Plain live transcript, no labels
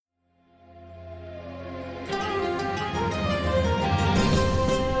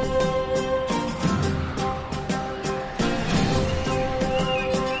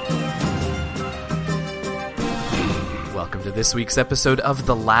this week's episode of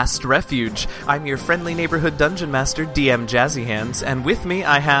The Last Refuge. I'm your friendly neighborhood dungeon master, DM Jazzy Hands, and with me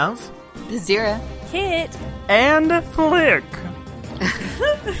I have... Zira. Kit. And Flick.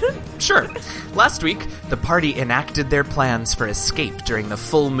 Sure. Last week, the party enacted their plans for escape during the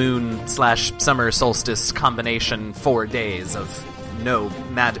full moon / summer solstice combination 4 days of no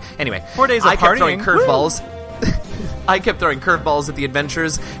mad... Anyway, 4 days of I kept throwing partying. curveballs. I kept throwing curveballs at the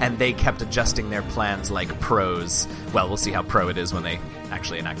adventurers, and they kept adjusting their plans like pros. Well, we'll see how pro it is when they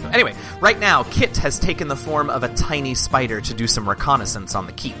actually enact them. Anyway, right now, Kit has taken the form of a tiny spider to do some reconnaissance on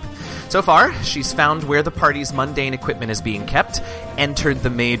the keep. So far, she's found where the party's mundane equipment is being kept, entered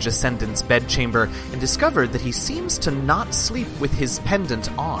the Mage Ascendant's bedchamber, and discovered that he seems to not sleep with his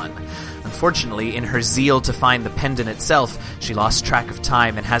pendant on. Unfortunately, in her zeal to find the pendant itself, she lost track of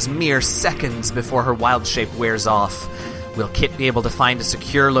time and has mere seconds before her wild shape wears off. Will Kit be able to find a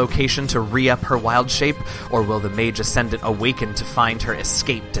secure location to re-up her wild shape, or will the Mage Ascendant awaken to find her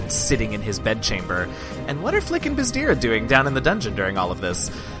escaped and sitting in his bedchamber? And what are Flick and Bizdira doing down in the dungeon during all of this?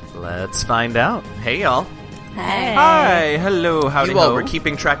 Let's find out. Hey, y'all. Hey. Hi, hello, howdy You all ho. were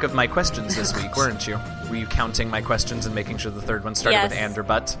keeping track of my questions this week, weren't you? Were you counting my questions and making sure the third one started with Yes. and or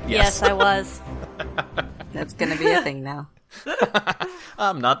but? Yes, I was. That's gonna be a thing now.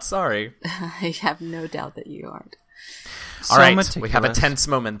 I'm not sorry. I have no doubt that you aren't. So All right, we meticulous. have a tense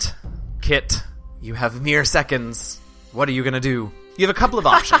moment. Kit, you have mere seconds. What are you going to do? You have a couple of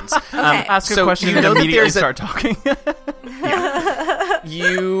options. Ask a so question you and know that immediately there's a- start talking.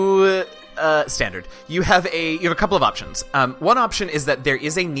 Standard. You have a couple of options. One option is that there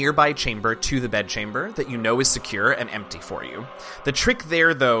is a nearby chamber to the bedchamber that you know is secure and empty for you. The trick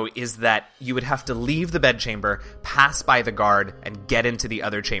there, though, is that you would have to leave the bedchamber, pass by the guard, and get into the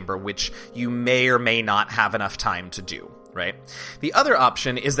other chamber, which you may or may not have enough time to do. Right? The other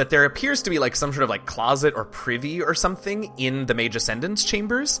option is that there appears to be like some sort of like closet or privy or something in the Mage Ascendant's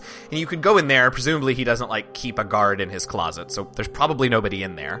chambers, and you could go in there. Presumably he doesn't like keep a guard in his closet, so there's probably nobody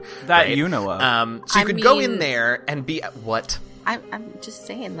in there. That right? you know of. So you I could go mean- in there and be... What? I'm just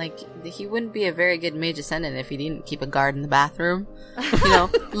saying, like, he wouldn't be a very good Mage Ascendant if he didn't keep a guard in the bathroom. You know,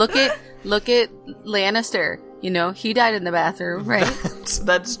 look at Lannister. You know, he died in the bathroom, right?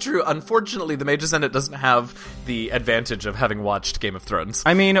 That's true. Unfortunately, the Mage Ascendant doesn't have the advantage of having watched Game of Thrones.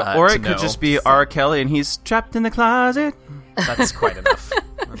 I mean, or to it could know. just be R. Kelly and he's trapped in the closet. That's quite enough.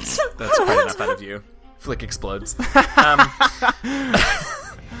 That's quite enough out of you. Flick explodes.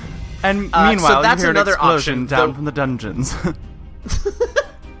 And so meanwhile, that's you hear an another explosion option, down though- from the dungeons.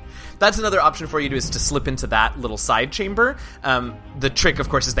 That's another option for you is to slip into that little side chamber. The trick, of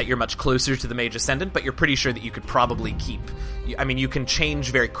course, is that you're much closer to the Mage Ascendant, but you're pretty sure that you could probably keep... I mean, you can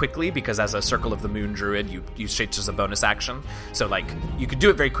change very quickly, because as a Circle of the Moon druid, you use shapes as a bonus action. So, like, you could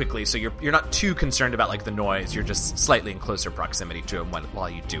do it very quickly, so you're not too concerned about, like, the noise. You're just slightly in closer proximity to him while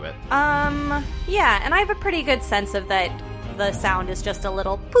you do it. Yeah, and I have a pretty good sense of that the sound is just a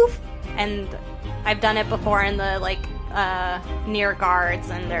little poof, and I've done it before in the, like, near guards,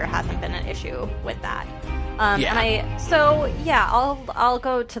 and there hasn't been an issue with that. Yeah. And I'll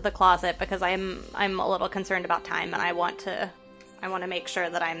go to the closet because I'm a little concerned about time, and I want to make sure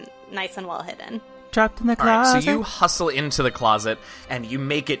that I'm nice and well hidden. Trapped in the All right, closet. so you hustle into the closet, and you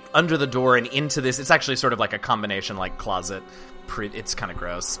make it under the door and into this. It's actually sort of like a combination, like closet. It's kind of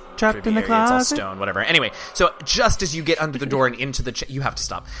gross. Trapped in the It's all closet? stone, whatever. Anyway, so just as you get under the door and into the... you have to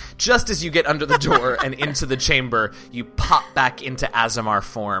stop. Just as you get under the door and into the chamber, you pop back into Azamar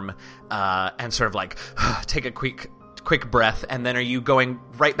form and sort of like take a quick breath, and then are you going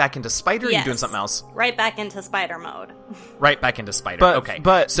right back into Spider, or are you doing something else? Right back into spider mode. Right back into Spider. but, okay.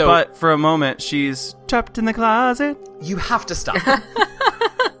 but for a moment, she's trapped in the closet. You have to stop.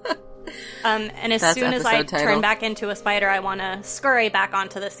 And as That's soon as I episode title. turn back into a spider, I want to scurry back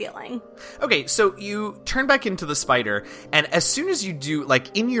onto the ceiling. Okay, so you turn back into the spider, and as soon as you do,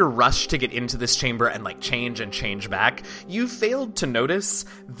 like, in your rush to get into this chamber and, like, change back, you failed to notice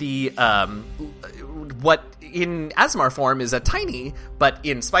the, what in Asmar form is a tiny, but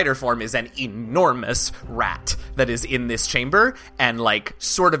in spider form is an enormous rat that is in this chamber, and, like,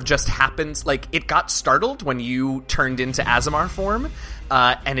 sort of just happens, like, it got startled when you turned into Azamar form,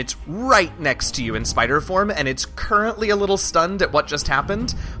 and it's right next to you in spider form, and it's currently a little stunned at what just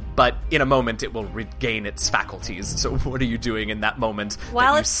happened, but in a moment it will regain its faculties. So what are you doing in that moment?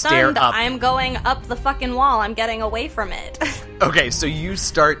 While that you it's stare stunned, up? I'm going up the fucking wall. I'm getting away from it. Okay, so you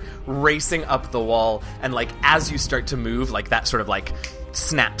start racing up the wall, and, like, as you start to move, like, that sort of, like,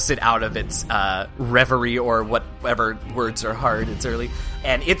 snaps it out of its reverie, or whatever words are hard, it's early,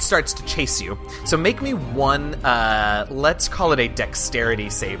 and it starts to chase you. So make me one, let's call it a dexterity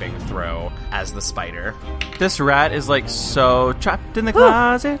saving throw as the spider. This rat is like so trapped in the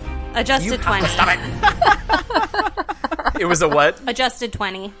closet. Adjusted 20. Stop it! It was a what? Adjusted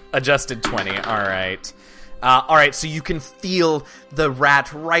 20. Adjusted 20, alright. Alright, so you can feel the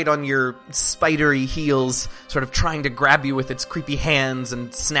rat right on your spidery heels, sort of trying to grab you with its creepy hands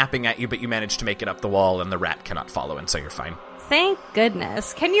and snapping at you, but you manage to make it up the wall, and the rat cannot follow, and so you're fine. Thank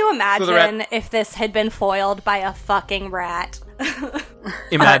goodness. Can you imagine if this had been foiled by a fucking rat?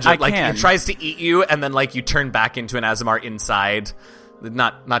 Imagine, I like, can. it tries to eat you, and then, like, you turn back into an Azamar inside.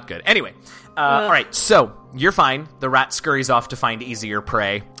 Not good. Anyway, alright, so you're fine. The rat scurries off to find easier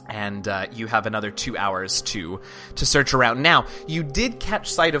prey, and you have another 2 hours to search around. Now, you did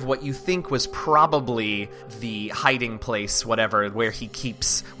catch sight of what you think was probably the hiding place, whatever, where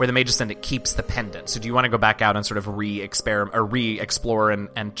the Mage Ascendant keeps the pendant. So do you want to go back out and sort of re-explore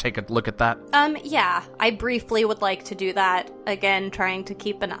and take a look at that? Yeah, I briefly would like to do that. Again, trying to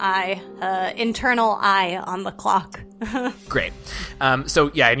keep an internal eye on the clock. Great.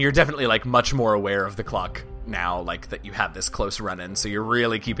 So yeah, and you're definitely like much more aware of the clock now, like that you have this close run-in, so you're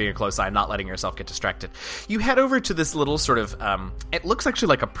really keeping a close eye, not letting yourself get distracted. You head over to this little sort of, it looks actually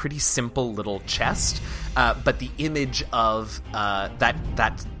like a pretty simple little chest, but the image of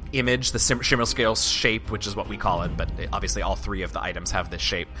that image, the Shimmer Scale shape, which is what we call it, but obviously all three of the items have this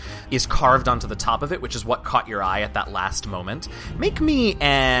shape, is carved onto the top of it, which is what caught your eye at that last moment. Make me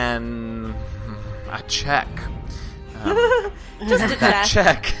a check. Just a That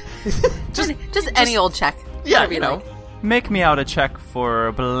check. Just any old check. Yeah, Whatever you know. like. Make me out a check for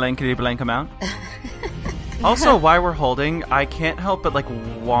a blankety blank amount. Also, while we're holding, I can't help but I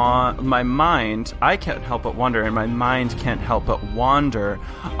can't help but wonder, and my mind can't help but wander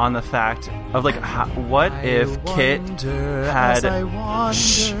on the fact of like, what if Kit had?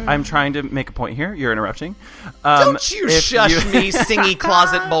 Shh, I'm trying to make a point here. You're interrupting. Don't you shush me, singy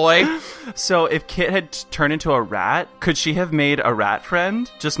closet boy. So, if Kit had turned into a rat, could she have made a rat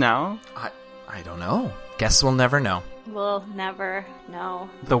friend just now? I don't know. Guess we'll never know. We'll never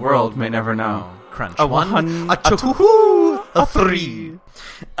know. The world may never know. Crunch. A One, one, a two, a three.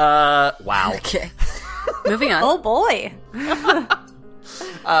 Wow. Okay. Moving on. Oh boy.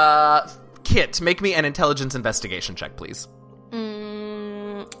 Kit, make me an intelligence investigation check, please.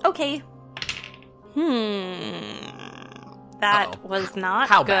 Okay. That Uh-oh. was not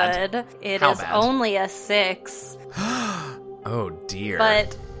How good. bad? It How is bad? only a 6. Oh dear.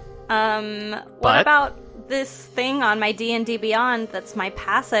 But, But? what about this thing on my D&D Beyond that's my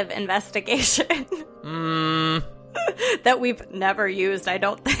passive investigation? That we've never used, I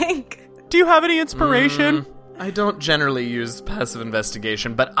don't think. Do you have any inspiration? I don't generally use passive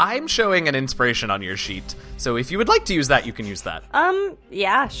investigation, but I'm showing an inspiration on your sheet. So if you would like to use that, you can use that.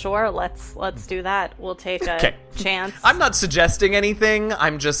 Yeah, sure. Let's do that. We'll take a 'Kay. chance. I'm not suggesting anything.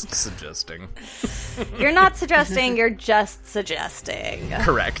 I'm just suggesting. You're not suggesting, you're just suggesting.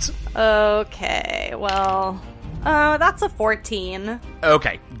 Correct. Okay, well, that's a 14.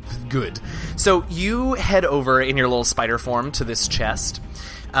 Okay, good. So you head over in your little spider form to this chest,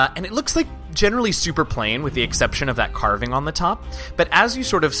 and it looks like generally super plain with the exception of that carving on the top. But as you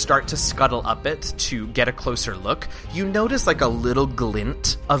sort of start to scuttle up it to get a closer look, you notice like a little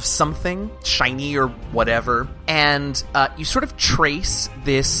glint of something shiny or whatever, and you sort of trace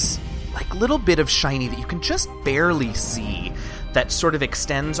this like little bit of shiny that you can just barely see that sort of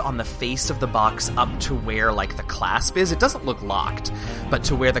extends on the face of the box up to where, like, the clasp is. It doesn't look locked, but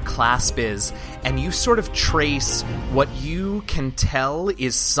to where the clasp is, and you sort of trace what you can tell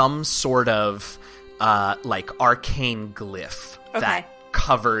is some sort of, like, arcane glyph that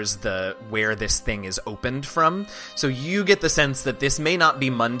covers where this thing is opened from. So you get the sense that this may not be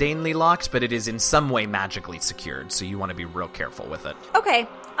mundanely locked, but it is in some way magically secured, so you want to be real careful with it. Okay,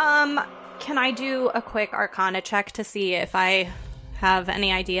 can I do a quick Arcana check to see if I have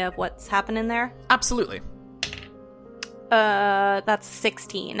any idea of what's happening there? Absolutely. That's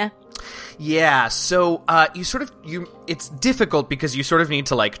 16. Yeah, so it's difficult because you sort of need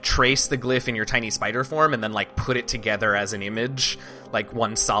to like trace the glyph in your tiny spider form and then like put it together as an image, like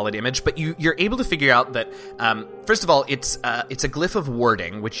one solid image. But you're able to figure out that first of all, it's a glyph of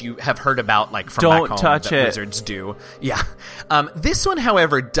warding, which you have heard about like from Don't back home touch that it. wizards do. Yeah, this one,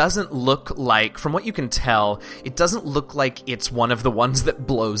 however, doesn't look like, from what you can tell, it doesn't look like it's one of the ones that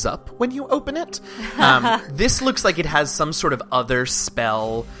blows up when you open it. This looks like it has some sort of other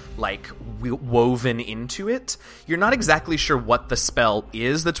spell, like woven into it. You're not exactly sure what the spell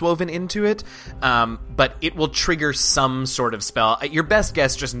is that's woven into it, but it will trigger some sort of spell. Your best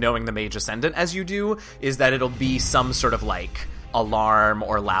guess, just knowing the Mage Ascendant as you do, is that it'll be some sort of like alarm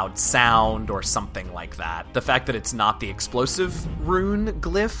or loud sound or something like that. The fact that it's not the explosive rune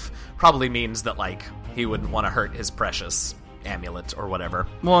glyph probably means that like he wouldn't want to hurt his precious amulet or whatever.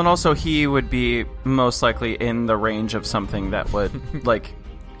 Well, and also he would be most likely in the range of something that would like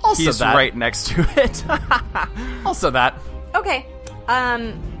Also he's that. right next to it. Also that. Okay.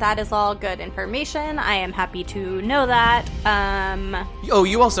 That is all good information. I am happy to know that. Oh,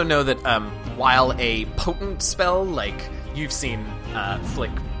 you also know that while a potent spell, like you've seen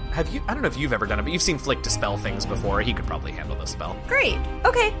Flick. Have you? I don't know if you've ever done it, but you've seen Flick dispel things before. He could probably handle the spell. Great.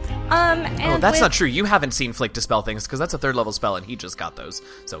 Okay. And That's not true. You haven't seen Flick dispel things because that's a 3rd level spell, and he just got those.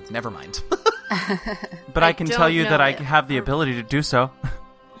 So never mind. But I can don't tell you know that I it. have the ability to do so.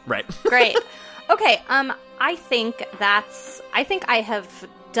 Right. Great. Okay. I think I have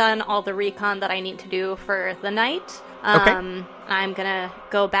done all the recon that I need to do for the night. Okay. I'm gonna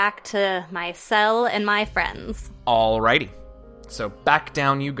go back to my cell and my friends. Alrighty. So back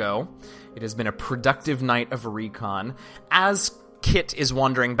down you go. It has been a productive night of recon. As Kit is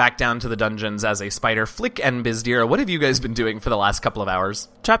wandering back down to the dungeons as a spider, Flick and Bizdira, what have you guys been doing for the last couple of hours?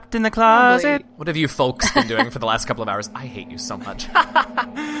 Trapped in the closet. What have you folks been doing for the last couple of hours? I hate you so much.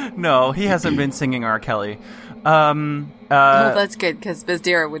 No, he hasn't been singing R. Kelly. Oh, that's good, because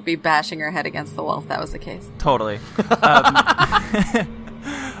Bizdira would be bashing her head against the wall if that was the case. Totally.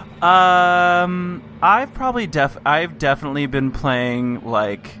 I've definitely been playing,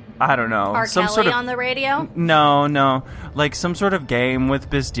 like, I don't know, R. some Kelly sort of on the radio? No, like some sort of game with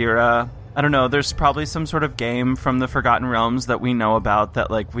Bizdira. I don't know. There's probably some sort of game from the Forgotten Realms that we know about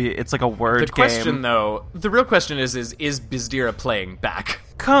that, like, it's like a word The question, game. though, the real question is Bizdira playing back?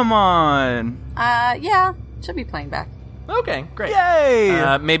 Come on! Yeah, she'll be playing back. Okay, great.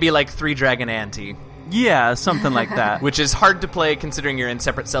 Yay! Maybe like 3 Dragon Ante, Yeah, something like that. which is hard to play considering you're in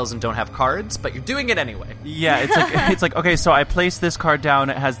separate cells and don't have cards, but you're doing it anyway. Yeah, it's like okay, so I place this card down.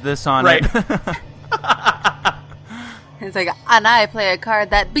 It has this on Right. it. It's like, and I play a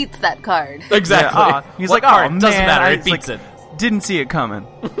card that beats that card. Exactly. Yeah, he's What like, card? oh, Doesn't man, matter. I It beats it. Didn't see it coming.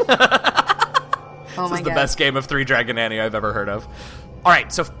 Oh This my is the god. best game of 3 Dragon Ante I've ever heard of. All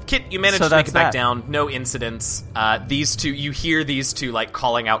right, so Kit, you managed So to make that's it back that. down. No incidents. These two, you hear these two like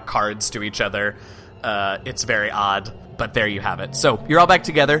calling out cards to each other. It's very odd, but there you have it. So you're all back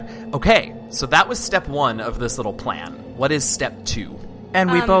together. Okay, so that was step 1 of this little plan. What is step 2? And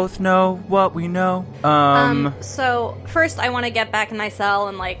we both know what we know. So first I want to get back in my cell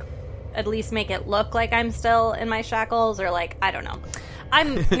and like at least make it look like I'm still in my shackles, or like, I don't know.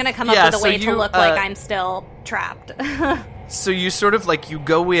 I'm gonna come up Yeah, with a so way you, to look like I'm still trapped. So you sort of like, you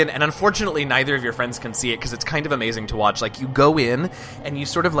go in, and unfortunately neither of your friends can see it because it's kind of amazing to watch. Like, you go in and you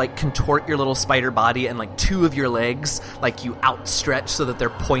sort of like contort your little spider body, and like 2 of your legs, like you outstretch so that they're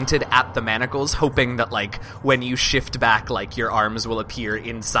pointed at the manacles, hoping that like when you shift back, like your arms will appear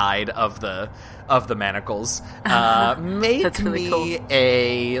inside of the manacles. Make That's really me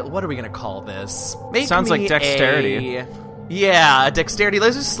a, what are we gonna call this? Make Sounds me like dexterity. Yeah, a dexterity.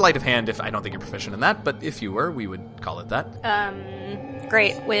 There's a sleight of hand. If I don't think you're proficient in that, but if you were, we would call it that.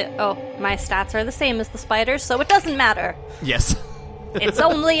 Great. My stats are the same as the spiders, so it doesn't matter. Yes. It's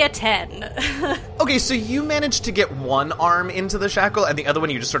only a 10. Okay, so you managed to get one arm into the shackle, and the other one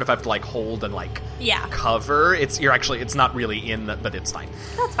you just sort of have to like hold and like Yeah. cover. It's not really in, but it's fine.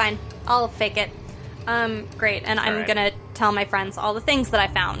 That's fine. I'll fake it. Great. And I'm Alright. gonna tell my friends all the things that I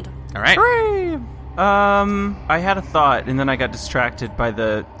found. All right. Hooray! I had a thought, and then I got distracted by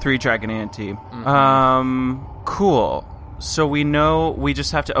the 3 Dragon Ante. Cool. So we know we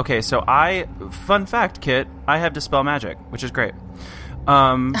just have to... Okay, so fun fact, Kit, I have Dispel Magic, which is great.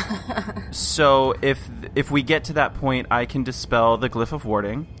 So if we get to that point, I can dispel the Glyph of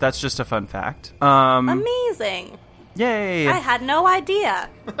Warding. That's just a fun fact. Amazing. Yay! I had no idea.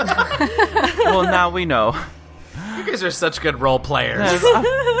 Well, now we know. You guys are such good role players.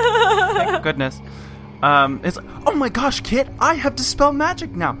 Thank goodness. It's oh my gosh, Kit! I have Dispel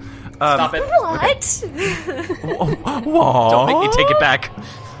Magic now. Stop it. What? Don't make me take it back.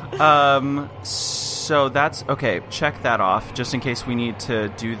 So that's okay. Check that off, just in case we need to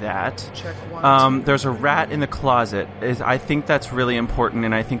do that. Check 1, 2. There's a rat in the closet. I think that's really important,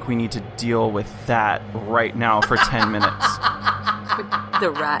 and I think we need to deal with that right now for 10 minutes.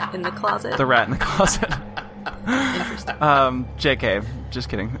 The rat in the closet. The rat in the closet. Interesting. JK. Just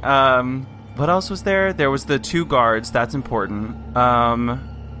kidding. What else was there? There was the 2 guards. That's important. The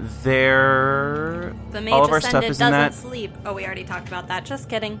mage all of our stuff ascendant is in doesn't that. sleep. Oh, we already talked about that. Just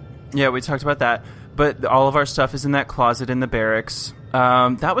kidding. Yeah, we talked about that. But all of our stuff is in that closet in the barracks.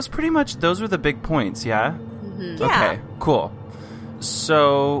 That was pretty much, those were the big points, yeah? Yeah. Okay, cool.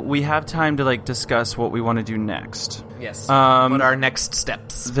 So we have time to like discuss what we want to do next. Yes. What are our next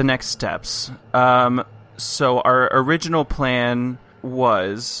steps? The next steps. So our original plan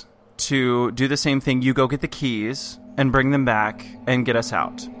was to do the same thing. You go get the keys and bring them back and get us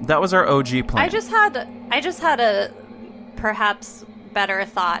out. That was our OG plan. I just had a perhaps better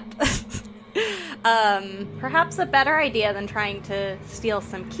thought. Perhaps a better idea than trying to steal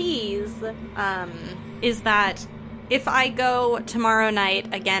some keys is that if I go tomorrow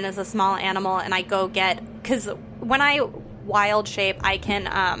night again as a small animal and I go get, because when I wild shape, I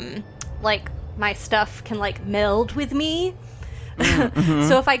can like my stuff can like meld with me. Mm-hmm.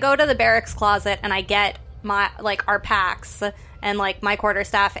 So if I go to the barracks closet and I get my like our packs and like my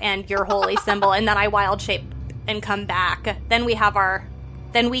quarterstaff and your holy symbol, and then I wild shape and come back, then we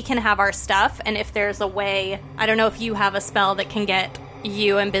can have our stuff. And if there's a way, I don't know if you have a spell that can get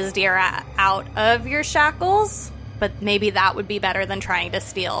you and Bizdira out of your shackles, but maybe that would be better than trying to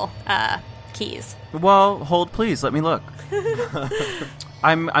steal keys. Well, hold please, let me look.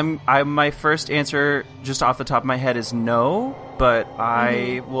 I'm my first answer just off the top of my head is no, but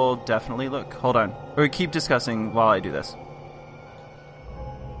I will definitely look. Hold on. Or keep discussing while I do this.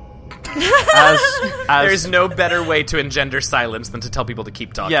 As There's no better way to engender silence than to tell people to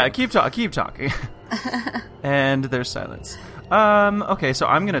keep talking. Yeah, keep talking. And there's silence. Okay, so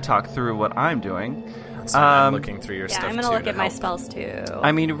I'm going to talk through what I'm doing. So I'm looking through your stuff. I'm going to look at my spells too.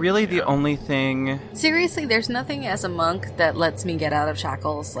 I mean, really, the only thing. Seriously, there's nothing as a monk that lets me get out of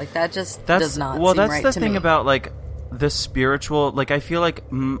shackles. Like that just That's does not. well. seem That's right the to thing me. about like the spiritual. Like I feel like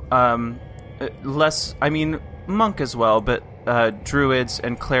less. I mean, monk as well, but druids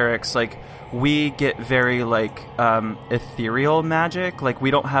and clerics like. We get very, like, ethereal magic. Like,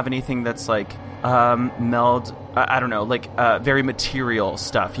 we don't have anything that's, like, meld... I don't know, like, very material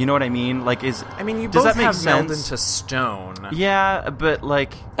stuff. You know what I mean? Like, you does both that make have sense? meld into stone. Yeah, but,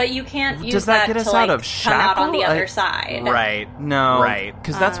 like... But you can't use does that get to, us like, out of come out on the shackle? other side. Right. No. Right.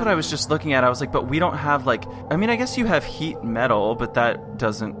 Because that's what I was just looking at. I was like, but we don't have, like... I mean, I guess you have heat metal, but that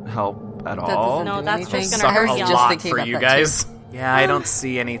doesn't help at all. doesn't No, do that's anything. just Suck gonna hurt a you. Just lot thinking for about you that, guys. Yeah, I don't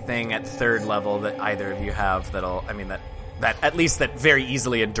see anything at 3rd level that either of you have that'll... I mean, that at least that very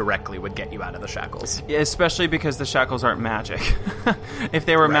easily and directly would get you out of the shackles. Yeah, especially because the shackles aren't magic. If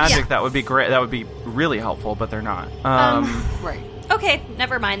they were magic, that would be great. That would be really helpful, but they're not. Right. Okay,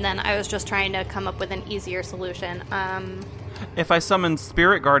 never mind then. I was just trying to come up with an easier solution. If I summon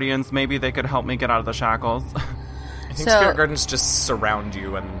spirit guardians, maybe they could help me get out of the shackles. I think So- spirit gardens just surround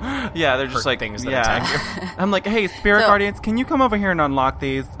you and Yeah, they're just hurt like things that attack you. I'm like, hey, spirit So- guardians, can you come over here and unlock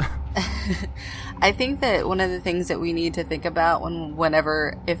these? I think that one of the things that we need to think about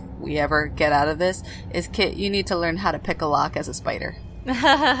if we ever get out of this is, Kit, you need to learn how to pick a lock as a spider.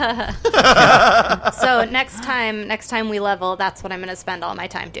 So next time we level, that's what I'm going to spend all my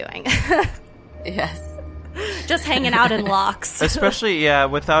time doing. Yes. Just hanging out in locks. Especially, yeah,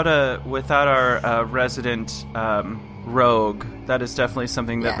 without our resident rogue, that is definitely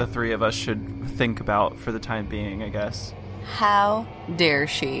something that Yeah. the three of us should think about for the time being, I guess. How dare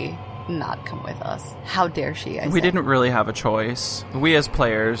she not come with us? How dare she? I We said. didn't really have a choice. We as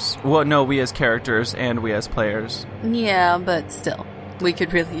players, well, no, we as characters and we as players, Yeah, but still, we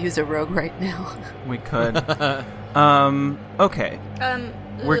could really use a rogue right now. we could. Okay.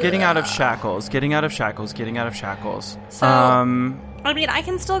 We're getting out of shackles. So, I mean, I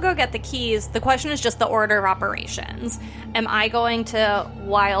can still go get the keys. The question is just the order of operations. Am I going to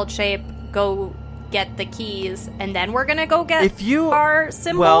wild shape, go get the keys, and then we're gonna go get our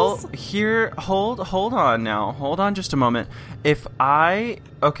symbols? Well, here, hold on now. Hold on just a moment. In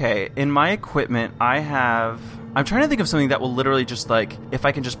my equipment, I'm trying to think of something that will literally just, like, if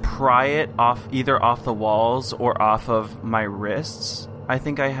I can just pry it off, either off the walls or off of my wrists. I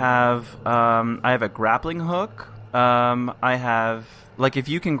think I have a grappling hook. I have, like, if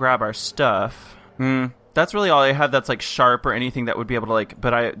you can grab our stuff, that's really all I have that's, like, sharp or anything that would be able to, like,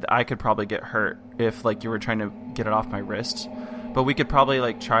 but I could probably get hurt if, like, you were trying to get it off my wrist. But we could probably,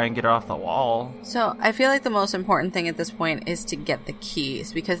 like, try and get it off the wall. So I feel like the most important thing at this point is to get the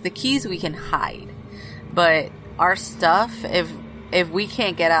keys, because the keys we can hide, but our stuff, if we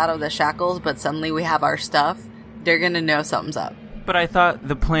can't get out of the shackles, but suddenly we have our stuff, they're gonna know something's up. But I thought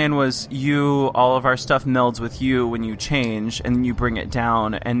the plan was all of our stuff melds with you when you change, and you bring it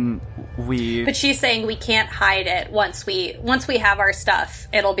down, and we... But she's saying we can't hide it once we have our stuff.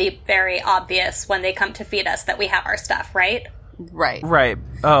 It'll be very obvious when they come to feed us that we have our stuff, right? Right. Right.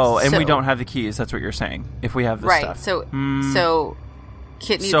 Oh, and we So- don't have the keys, that's what you're saying, if we have the Right. stuff. So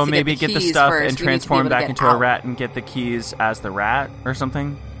Kit needs So to maybe get get the keys stuff first. and We need to be transform able to back get into out. a rat and get the keys as the rat or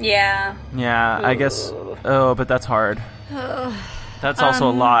something. Yeah. Yeah, I guess. Oh, but that's hard. That's also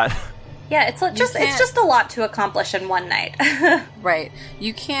a lot. Yeah, it's just a lot to accomplish in one night. Right.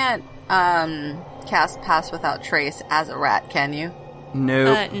 You can't cast Pass Without Trace as a rat, can you?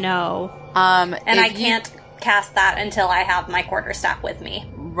 Nope. No. And I if you- can't cast that until I have my quarterstaff with me.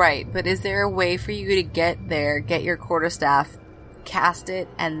 Right, but is there a way for you to get there, get your quarterstaff, cast it,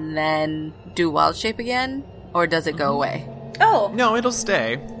 and then do Wild Shape again? Or does it go away? Oh, No, it'll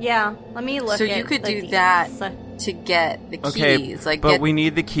stay. Yeah, let me look So at you could the do deeds. that to get the Okay, keys. Like, but get, we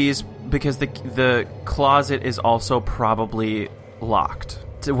need the keys because the closet is also probably locked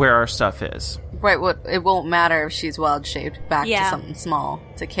to where our stuff is. right, it won't matter if she's wild shaped back Yeah. to something small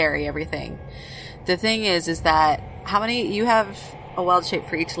to carry everything. The thing is that how many you have a wild shape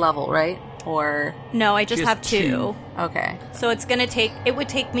for each level, right? Or No, I just She has have two. okay, So it would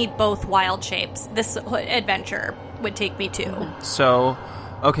take me both wild shapes. This adventure would take me two. So,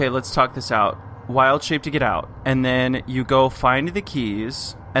 okay, let's talk this out. Wild shape to get out, and then you go find the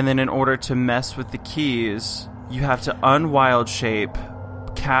keys, and then in order to mess with the keys, you have to unwild shape,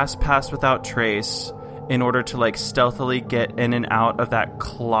 cast Pass Without Trace, in order to like stealthily get in and out of that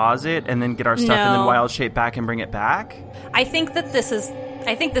closet, and then get our stuff, and then No. wild shape back and bring it back. I think this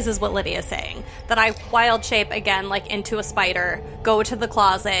is what Lydia's saying. That I wild shape again, like into a spider, go to the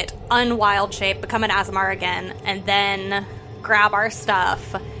closet, unwild shape, become an Azamar again, and then grab our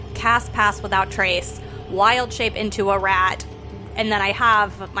stuff, cast Pass Without Trace, wild shape into a rat, and then I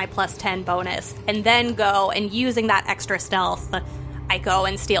have my +10 bonus, and then go and using that extra stealth, I go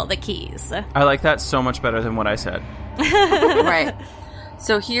and steal the keys. I like that so much better than what I said. right.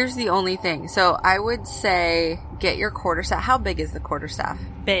 So here's the only thing. So I would say get your quarterstaff. How big is the quarterstaff?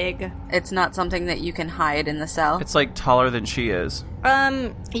 Big. It's not something that you can hide in the cell. It's like taller than she is.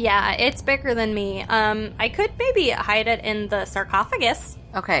 Yeah, it's bigger than me. I could maybe hide it in the sarcophagus.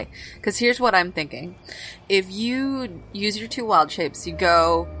 Okay, because here's what I'm thinking. If you use your two wild shapes, you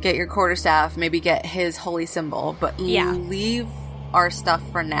go get your quarterstaff, maybe get his holy symbol, but Yeah. leave our stuff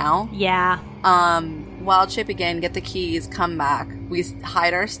for now. Yeah. Wild shape again, get the keys, come back. We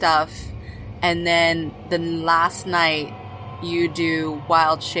hide our stuff, and then the last night you do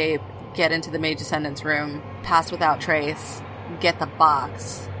wild shape, get into the Mage Ascendant's room, Pass Without Trace, get the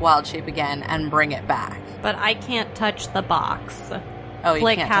box, wild shape again, and bring it back. But I can't touch the box. Oh, you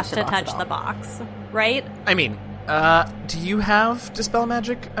Flick can't has touch to the box touch at the all. box, right? I mean, do you have Dispel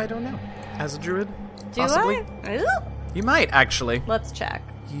Magic? I don't know. As a druid? Do Possibly? I? Ooh. You might, actually. Let's check.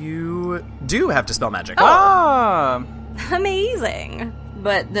 You do have Dispel Magic. Ah! Amazing.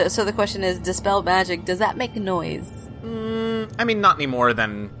 But so the question is, Dispel Magic, does that make noise? I mean, not any more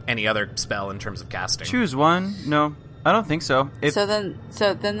than any other spell in terms of casting. Choose one. No, I don't think so. So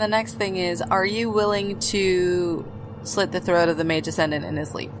then the next thing is, are you willing to slit the throat of the Mage Ascendant in his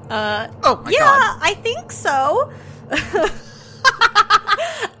sleep? Oh my Yeah, god. I think so.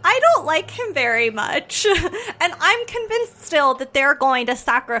 I don't like him very much. And I'm convinced still that they're going to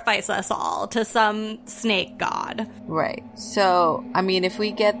sacrifice us all to some snake god. Right. So, I mean, if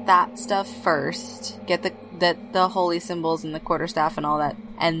we get that stuff first, get the holy symbols and the quarterstaff and all that,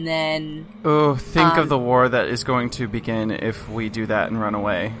 and then, Oh, think of the war that is going to begin if we do that and run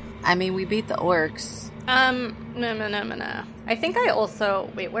away. I mean, we beat the orcs. No. I think I also...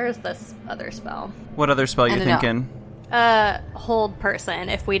 Wait, where's this other spell? What other spell you I don't know. thinking? Hold person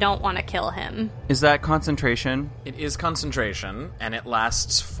if we don't want to kill him. Is that concentration? It is concentration, and it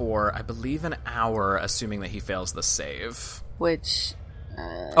lasts for, I believe, an hour, assuming that he fails the save. Which,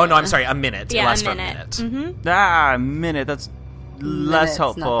 Oh, no, I'm sorry, a minute. Yeah, it lasts a for a minute. minute. Ah, a minute. That's less minutes,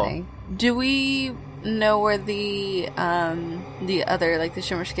 helpful. nothing. Do we know where the other, like the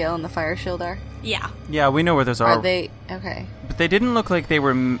Shimmer Scale and the Fire Shield are? Yeah. Yeah, we know where those are. Are they okay? But they didn't look like they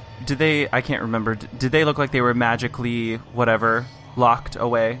were. Did they? I can't remember. Did they look like they were magically whatever locked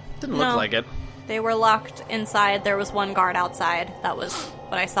away? Didn't look No. like it. They were locked inside. There was one guard outside. That was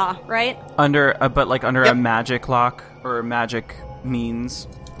what I saw, right? Under, but like under Yep. a magic lock or magic means.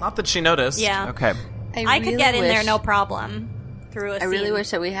 Not that she noticed. Yeah. Okay. I could get in there no problem through a I really scene. wish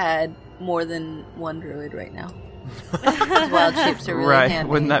that we had more than one druid right now. Those wild shapes are really Right. handy.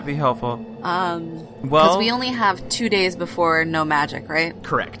 Wouldn't that be helpful? Because Well, we only have 2 days before no magic, right?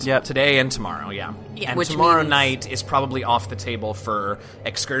 Correct. Yep. Today and tomorrow, yeah. Yeah. And Which tomorrow means- night is probably off the table for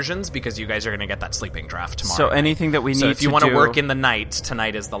excursions because you guys are going to get that sleeping draft tomorrow. so night. anything that we need So if you to want to do- work in the night,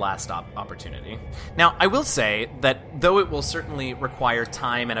 tonight is the last opportunity. Now, I will say that though it will certainly require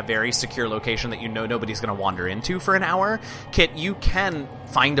time and a very secure location that you know nobody's going to wander into for an hour, Kit, you can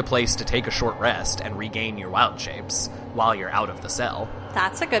find a place to take a short rest and regain your wild shapes. while you're out of the cell.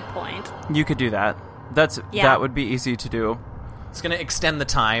 That's a good point. You could do that. That would be easy to do. It's going to extend the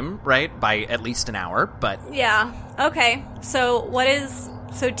time, right, by at least an hour, but... Yeah. Okay. So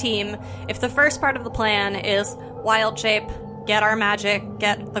team, if the first part of the plan is wild shape, get our magic,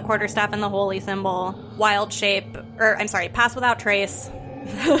 get the quarterstaff and the holy symbol, pass without trace,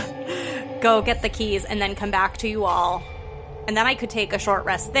 go get the keys, and then come back to you all. And then I could take a short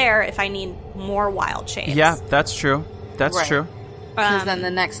rest there if I need more wild shapes. Yeah, that's true. That's true. Because then the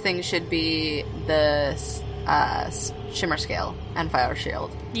next thing should be the Shimmer Scale and Fire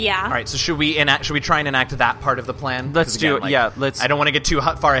Shield. Yeah. All right, so should we try and enact that part of the plan? Let's do it. Let's. I don't want to get too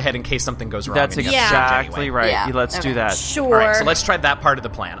far ahead in case something goes wrong. That's exactly right. Yeah. Let's do that. Sure. All right, so let's try that part of the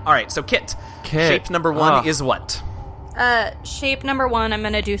plan. All right, so Kit. Shape number 1 is what? Shape number 1, I'm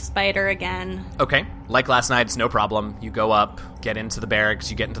going to do spider again. Okay. Like last night, it's no problem. You go up, get into the barracks,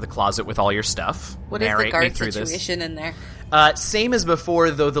 you get into the closet with all your stuff. What is the guard situation in there? Same as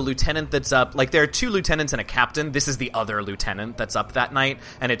before, though the lieutenant that's up... Like, there are 2 lieutenants and a captain. This is the other lieutenant that's up that night,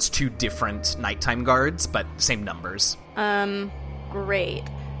 and it's 2 different nighttime guards, but same numbers. Great.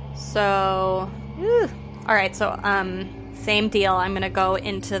 So... All right, so, same deal. I'm going to go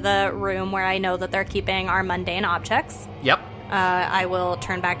into the room where I know that they're keeping our mundane objects. Yep. I will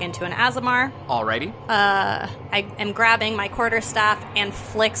turn back into an Azamar. Alrighty. I am grabbing my quarterstaff and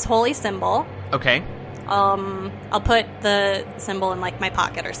Flick's holy symbol. Okay. I'll put the symbol in, like, my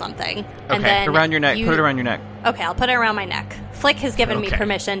pocket or something. Okay. And then around your neck. Put it around your neck. Okay, I'll put it around my neck. Flick has given me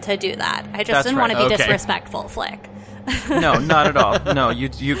permission to do that. I just didn't want to be disrespectful, Flick. No, not at all. No,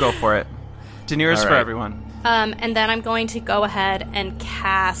 you go for it. Daenerys for everyone. And then I'm going to go ahead and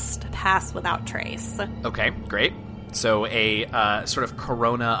cast Pass Without Trace. Okay, great. So a sort of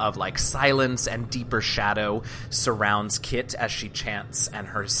corona of, like, silence and deeper shadow surrounds Kit as she chants, and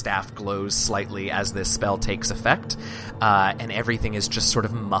her staff glows slightly as this spell takes effect. And everything is just sort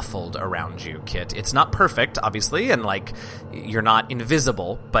of muffled around you, Kit. It's not perfect, obviously, and, like, you're not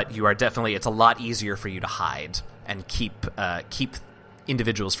invisible, but you are definitely... It's a lot easier for you to hide and keep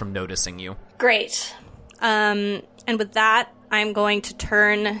individuals from noticing you. Great. And with that, I'm going to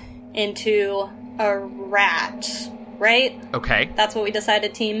turn into a rat, right? Okay. That's what we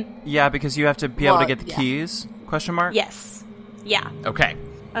decided, team? Yeah, because you have to be able to get the keys? Question mark? Yes. Yeah. Okay.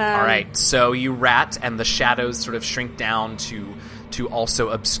 All right. So you rat, and the shadows sort of shrink down to also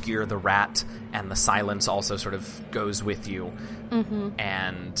obscure the rat, and the silence also sort of goes with you. Mm-hmm.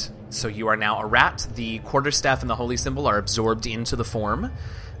 And so you are now a rat. The quarterstaff and the holy symbol are absorbed into the form.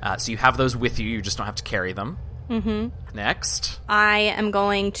 So you have those with you. You just don't have to carry them. Mm-hmm. Next, I am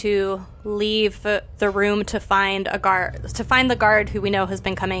going to leave the room to find the guard who we know has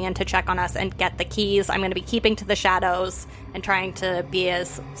been coming in to check on us and get the keys. I'm going to be keeping to the shadows and trying to be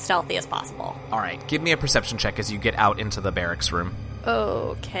as stealthy as possible. All right, give me a perception check as you get out into the barracks room.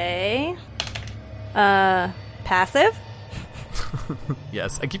 Okay. Passive?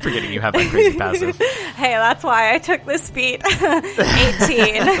 Yes, I keep forgetting you have that crazy passive. Hey, that's why I took this feat.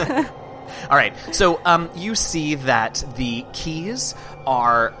 18. All right, so you see that the keys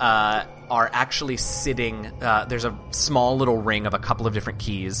are actually sitting. There's a small little ring of a couple of different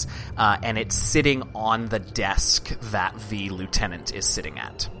keys, and it's sitting on the desk that the lieutenant is sitting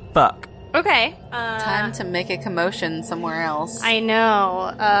at. Fuck. Okay. Time to make a commotion somewhere else. I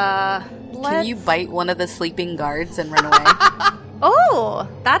know. Can you bite one of the sleeping guards and run away? Oh,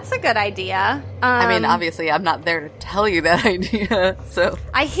 that's a good idea. I mean, obviously, I'm not there to tell you that idea, so...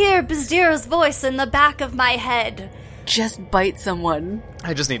 I hear Bazdiro's voice in the back of my head. Just bite someone.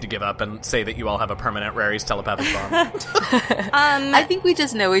 I just need to give up and say that you all have a permanent Rary's telepathic bond. I think we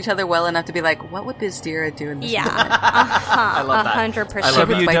just know each other well enough to be like, what would Bazdira do in this moment? I love that. 100%. I love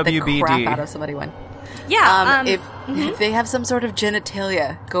She would bite the WWBD. crap out of somebody when. Yeah. If they have some sort of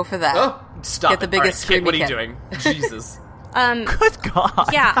genitalia, go for that. Oh, stop Get the it. biggest All right, Kit, scream what are you you can. doing? Jesus. Good God.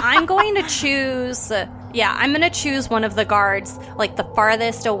 Yeah, I'm going to choose... I'm going to choose one of the guards, like, the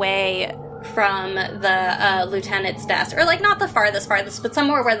farthest away from the lieutenant's desk. Or, like, not the farthest, but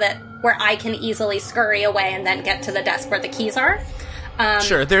somewhere where I can easily scurry away and then get to the desk where the keys are.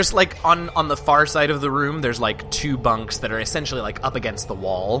 Sure, there's, like, on the far side of the room, there's, like, 2 bunks that are essentially, like, up against the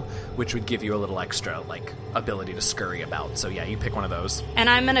wall, which would give you a little extra, like, ability to scurry about. So, yeah, you pick one of those. And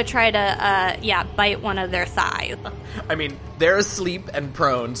I'm going to try to, bite one of their thighs. I mean, they're asleep and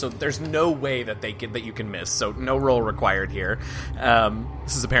prone, so there's no way that that you can miss, so no roll required here.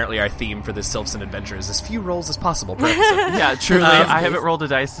 This is apparently our theme for this Sylphson Adventures, as few rolls as possible per episode. Yeah, truly, I haven't rolled a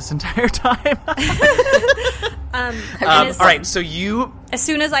dice this entire time. All right, so you... As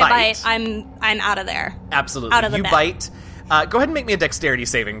soon as I bite, I'm out of there. Absolutely. Out of the you bed. bite. Go ahead and make me a dexterity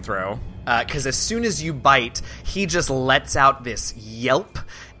saving throw. Because as soon as you bite, he just lets out this yelp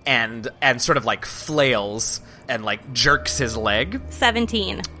and sort of like flails and like jerks his leg.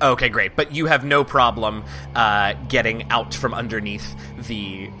 17. Okay, great. But you have no problem getting out from underneath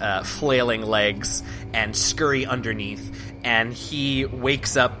the flailing legs and scurry underneath. And he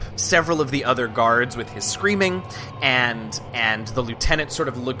wakes up several of the other guards with his screaming, and the lieutenant sort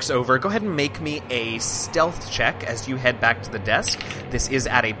of looks over. Go ahead and make me a stealth check as you head back to the desk. This is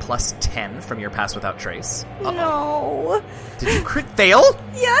at a +10 from your pass without trace. Uh-oh. No. Did you crit fail?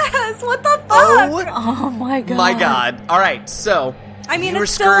 Yes, what the fuck? Oh my god. My god. All right, so I mean, you were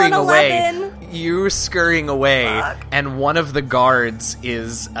it's still an 11. You were scurrying away, Fuck. and one of the guards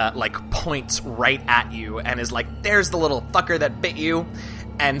is, points right at you and is like, there's the little fucker that bit you.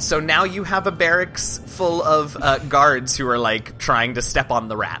 And so now you have a barracks full of guards who are, like, trying to step on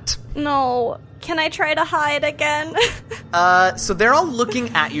the rat. No. Can I try to hide again? So they're all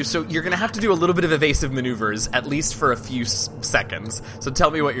looking at you, so you're going to have to do a little bit of evasive maneuvers, at least for a few seconds. So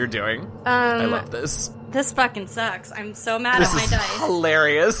tell me what you're doing. I love this. This fucking sucks. I'm so mad at my This dice. is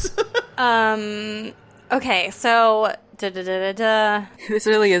hilarious. Okay, so... This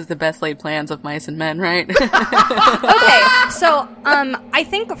really is the best laid plans of mice and men, right? Okay, so I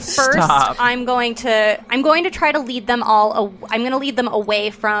think first Stop. I'm going to try to lead them all. I'm going to lead them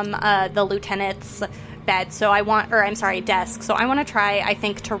away from the lieutenant's bed. Desk. So I want to try, I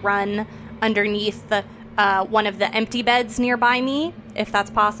think, to run underneath one of the empty beds nearby me, if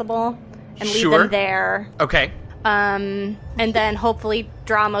that's possible, and leave Sure. them there. Okay. And then hopefully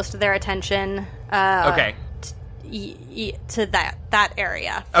draw most of their attention. Okay. To that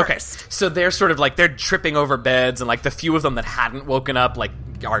area Okay, first. so they're sort of like, they're tripping over beds, and like the few of them that hadn't woken up, like,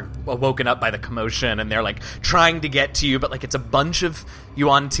 are woken up by the commotion, and they're like trying to get to you, but like it's a bunch of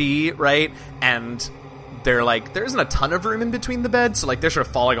Yuan Ti, right? And they're like, there isn't a ton of room in between the beds, so like they're sort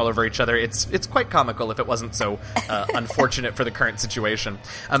of falling all over each other. It's quite comical if it wasn't so unfortunate for the current situation.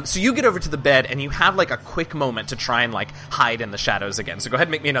 So you get over to the bed, and you have like a quick moment to try and like hide in the shadows again. So go ahead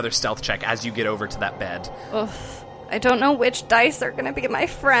and make me another stealth check as you get over to that bed. Ugh. I don't know which dice are going to be my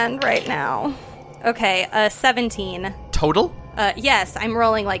friend right now. Okay, 17. Total? Yes, I'm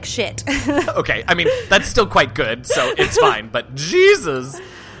rolling like shit. Okay, I mean, that's still quite good, so it's fine, but Jesus!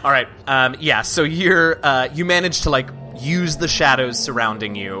 All right, so you manage to, like, use the shadows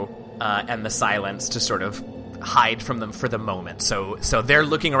surrounding you and the silence to sort of hide from them for the moment. So they're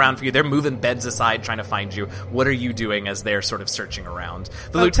looking around for you. They're moving beds aside, trying to find you. What are you doing as they're sort of searching around?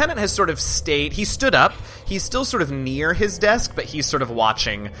 The lieutenant has sort of stayed. He stood up. He's still sort of near his desk, but he's sort of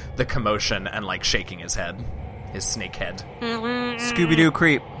watching the commotion and, like, shaking his head. His snake head. Scooby-Doo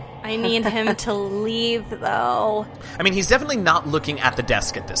creep. I need him to leave, though. I mean, he's definitely not looking at the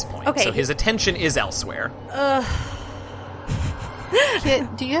desk at this point. Okay. So his attention is elsewhere.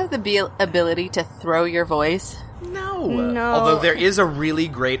 Kit, do you have the ability to throw your voice? No. Although there is a really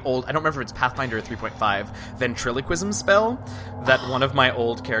great old, I don't remember if it's Pathfinder or 3.5, ventriloquism spell that one of my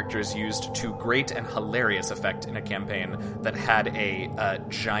old characters used to great and hilarious effect in a campaign that had a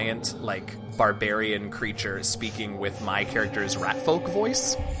giant, like, barbarian creature speaking with my character's ratfolk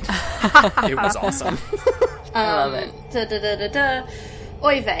voice. It was awesome. I love it.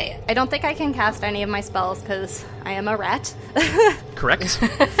 Oy vey. I don't think I can cast any of my spells because I am a rat. Correct?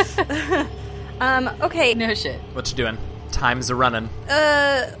 Okay. No shit. What you doing? Time's a-running.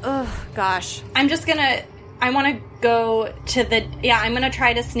 Gosh. I'm just gonna... I want to go to the... Yeah, I'm gonna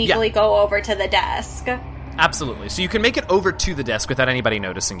try to sneakily go over to the desk. Absolutely. So you can make it over to the desk without anybody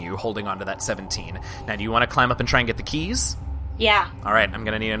noticing you, holding onto that 17. Now, do you want to climb up and try and get the keys? Yeah. All right, I'm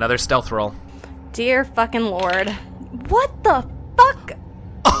going to need another stealth roll. Dear fucking Lord. What the fuck?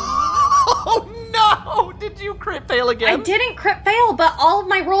 Oh, no! Did you crit fail again? I didn't crit fail, but all of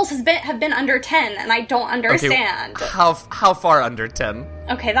my rolls have been under 10, and I don't understand. Okay, how far under 10?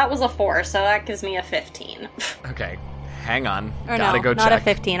 Okay, that was a 4, so that gives me a 15. Okay, hang on. Or Gotta no, go not check. a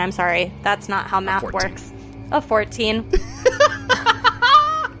 15, I'm sorry. That's not how math 14. works. A 14.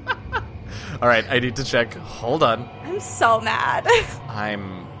 All right, I need to check. Hold on. I'm so mad.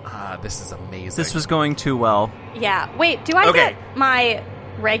 This is amazing. This was going too well. Yeah. Wait, do I Okay. get my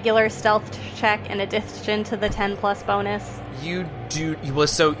regular stealth check in addition to the 10 plus bonus? You do... Well,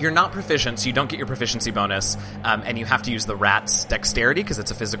 so you're not proficient, so you don't get your proficiency bonus, and you have to use the rat's dexterity, because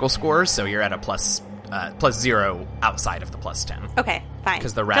it's a physical score, so you're at a plus 0 outside of the plus 10. Okay, fine.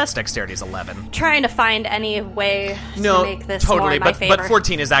 Because the rat's Just dexterity is 11. trying to find any way No, to make this totally, more in my but favor.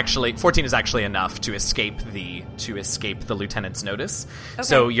 14 is actually enough to escape the lieutenant's notice. Okay.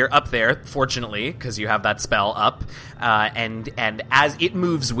 So you're up there, fortunately, because you have that spell up, and as it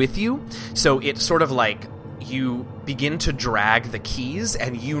moves with you, so it sort of like you begin to drag the keys,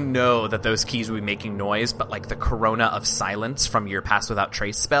 and you know that those keys will be making noise, but like the corona of silence from your Pass Without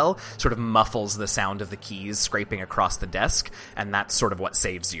Trace spell sort of muffles the sound of the keys scraping across the desk, and that's sort of what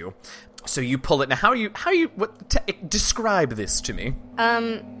saves you. So you pull it. Now, describe this to me.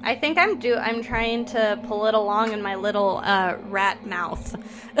 I think I'm trying to pull it along in my little rat mouth.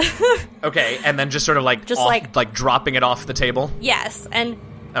 Okay, and then just sort of like dropping it off the table. Yes, and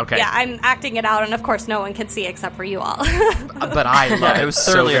okay, yeah, I'm acting it out, and of course, no one can see except for you all. But I love it. It was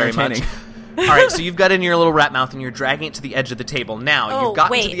thoroughly so very much. entertaining. All right, so you've got it in your little rat mouth, and you're dragging it to the edge of the table. Now, you've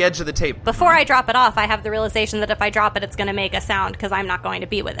gotten to the edge of the table. Before I drop it off, I have the realization that if I drop it, it's going to make a sound, because I'm not going to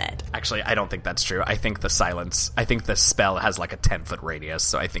be with it. Actually, I don't think that's true. I think the spell has like a 10-foot radius,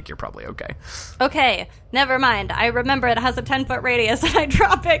 so I think you're probably okay. Okay, never mind. I remember it has a 10-foot radius, and I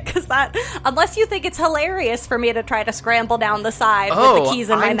drop it, because unless you think it's hilarious for me to try to scramble down the side with the keys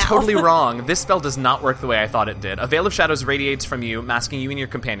in my mouth. I'm totally wrong. This spell does not work the way I thought it did. A veil of shadows radiates from you, masking you and your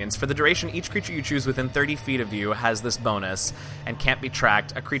companions. For the duration, each creature you choose within 30 feet of you has this bonus and can't be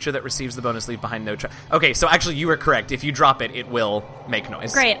tracked. A creature that receives the bonus leave behind no track. Okay, so actually you were correct. If you drop it, it will make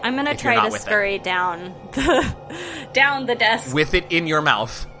noise. Great. I'm going to try to scurry down the desk. With it in your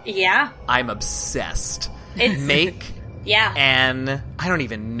mouth. Yeah. I'm obsessed. Make and I don't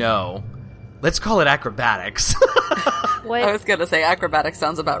even know. Let's call it acrobatics. I was going to say acrobatics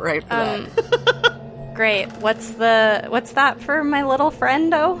sounds about right for that. Great. What's that for my little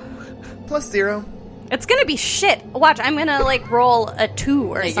friendo? +0. It's gonna be shit. Watch, I'm gonna roll a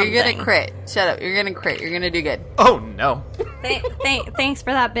 2 or something. You're gonna crit. Shut up. You're gonna crit. You're gonna do good. Oh no. Thanks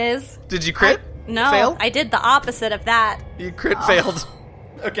for that, Biz. Did you crit? No, fail? I did the opposite of that. You crit failed.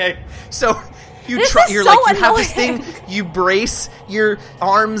 Okay, so you annoying. have this thing. You brace your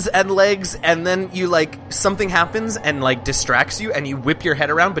arms and legs, and then you something happens and distracts you, and you whip your head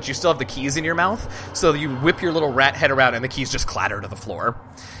around, but you still have the keys in your mouth. So you whip your little rat head around, and the keys just clatter to the floor.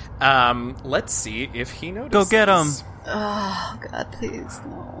 Let's see if he notices. Go get him. Oh, God, please,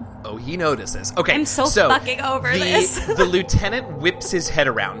 no. Oh, he notices. Okay, I'm so fucking over this. The lieutenant whips his head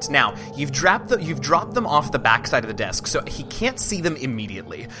around. Now, you've dropped them off the backside of the desk, so he can't see them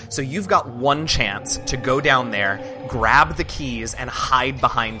immediately. So you've got one chance to go down there, grab the keys, and hide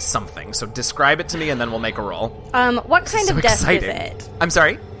behind something. So describe it to me, and then we'll make a roll. What kind of desk exciting. is it? I'm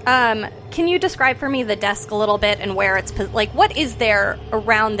sorry? Can you describe for me the desk a little bit and where it's what is there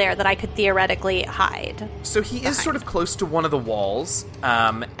around there that I could theoretically hide? So he is sort of close to one of the walls,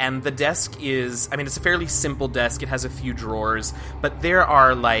 and the desk is, it's a fairly simple desk. It has a few drawers, but there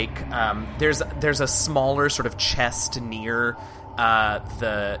are there's a smaller sort of chest near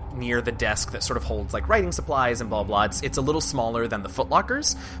the desk that sort of holds writing supplies and blah blah. It's a little smaller than the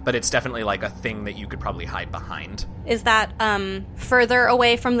footlockers, but it's definitely a thing that you could probably hide behind. Is that further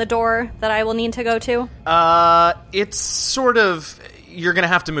away from the door that I will need to go to? It's sort of, you're gonna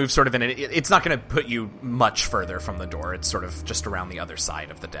have to move sort of in it. It's not gonna put you much further from the door. It's sort of just around the other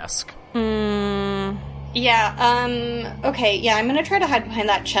side of the desk. Yeah, okay, yeah, I'm gonna try to hide behind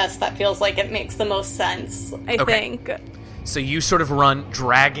that chest. That feels like it makes the most sense, I think. So you sort of run,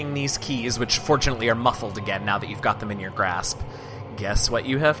 dragging these keys, which fortunately are muffled again now that you've got them in your grasp. Guess what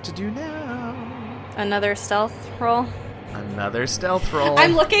you have to do now? Another stealth roll? Another stealth roll.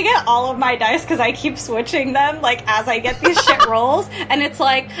 I'm looking at all of my dice because I keep switching them, as I get these shit rolls, and it's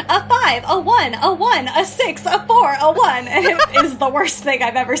a 5, a 1, a 1, a 6, a 4, a 1, and it is the worst thing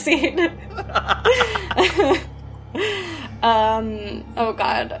I've ever seen. Oh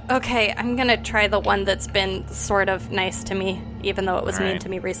god. Okay, I'm gonna try the one that's been sort of nice to me, even though it was mean to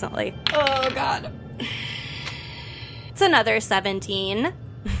me recently. Oh god. It's another 17.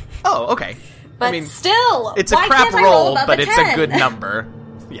 Oh, okay. But still, it's a crap roll, but it's a good number.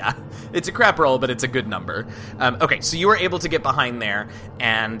 Yeah. It's a crap roll, but it's a good number. Okay, so you were able to get behind there,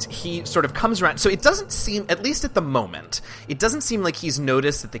 and he sort of comes around. So it doesn't seem, at least at the moment, it doesn't seem like he's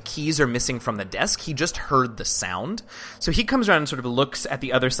noticed that the keys are missing from the desk. He just heard the sound. So he comes around and sort of looks at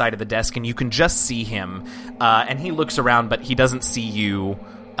the other side of the desk, and you can just see him. And he looks around, but he doesn't see you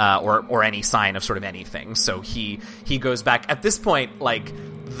or any sign of sort of anything. So he goes back. At this point,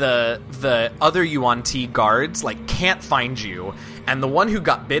 the other Yuan-Ti guards can't find you, and the one who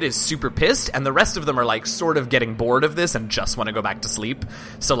got bit is super pissed, and the rest of them are sort of getting bored of this and just want to go back to sleep.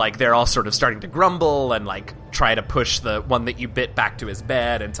 So they're all sort of starting to grumble and try to push the one that you bit back to his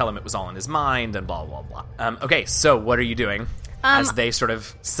bed and tell him it was all in his mind and blah blah blah. Okay, so what are you doing? As they sort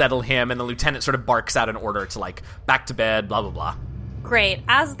of settle him, and the lieutenant sort of barks out an order to back to bed, blah blah blah. Great.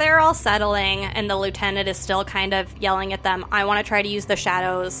 As they're all settling and the lieutenant is still kind of yelling at them, I want to try to use the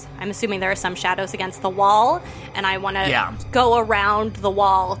shadows. I'm assuming there are some shadows against the wall, and I want to go around the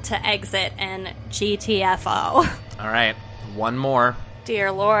wall to exit and GTFO. All right, one more.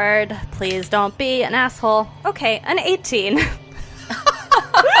 Dear Lord, please don't be an asshole. Okay, an 18.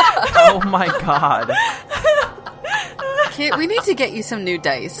 Oh my god. Kit, we need to get you some new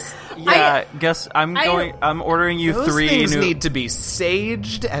dice. Yeah, guess I'm ordering you Those 3 things new. need to be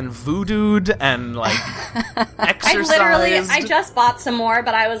saged and voodooed and like exercised. I just bought some more,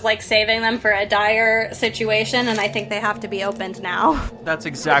 but I was like saving them for a dire situation, and I think they have to be opened now. That's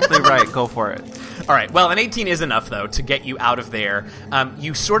exactly right. Go for it. All right, well, an 18 is enough, though, to get you out of there.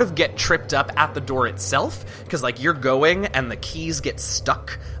 You sort of get tripped up at the door itself, because, like, you're going, and the keys get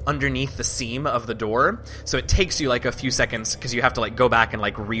stuck underneath the seam of the door. So it takes you, like, a few seconds, because you have to, like, go back and,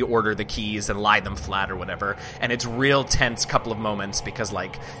 like, reorder the keys and lie them flat or whatever. And it's real tense couple of moments, because,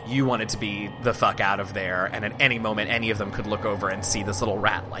 like, you wanted to be the fuck out of there, and at any moment, any of them could look over and see this little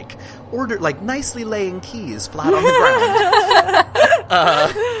rat, like, nicely laying keys flat on the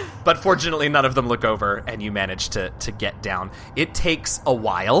ground. But fortunately, none of them look over, and you manage to get down. It takes a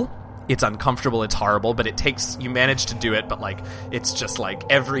while. It's uncomfortable, it's horrible, but you manage to do it, but, like, it's just, like,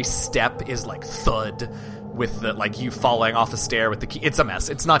 every step is, like, thud with the, like, you falling off a stair with the key. It's a mess.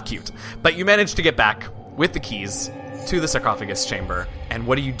 It's not cute. But you manage to get back with the keys to the sarcophagus chamber, and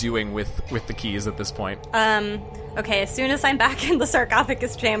what are you doing with the keys at this point? Okay, as soon as I'm back in the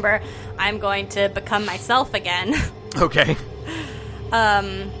sarcophagus chamber, I'm going to become myself again. Okay.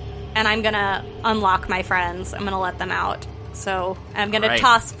 And I'm gonna unlock my friends. I'm gonna let them out. So I'm gonna Right.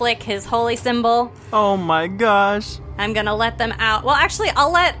 toss Flick his holy symbol. Oh my gosh. I'm gonna let them out. Well, actually, I'll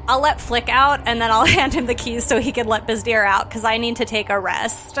let Flick out, and then I'll hand him the keys so he can let Bizdir out, because I need to take a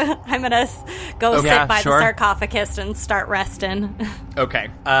rest. I'm gonna go sit yeah, by sure. the sarcophagus and start resting. Okay.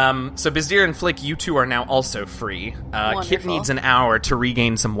 So Bizdir and Flick, you two are now also free. Kit Wonderful. needs an hour to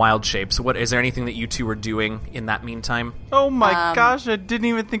regain some wild shapes. What is there anything that you two are doing in that meantime? Oh my gosh, I didn't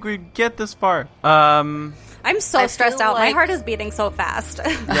even think we'd get this far. I'm so I stressed feel out. My like- heart is beating so fast.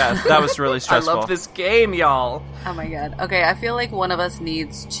 Yeah, that was really I stressful. love this game, y'all. Oh my god. Okay, I feel like one of us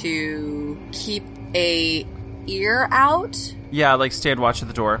needs to keep a ear out. Yeah, like stand watch at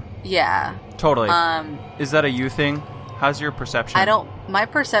the door. Yeah. Totally. Is that a you thing? How's your perception? My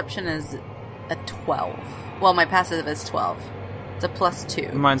perception is a 12. Well, my passive is 12. It's a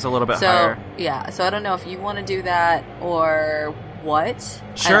 +2. Mine's a little bit so, higher. yeah, so I don't know if you want to do that or what.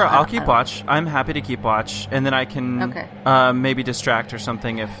 Sure, I'll I keep don't- watch. I'm happy to keep watch, and then I can Okay. maybe distract or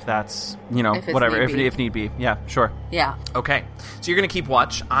something if that's, If it's whatever, need be. if need be. Yeah, sure. Yeah. Okay, so you're going to keep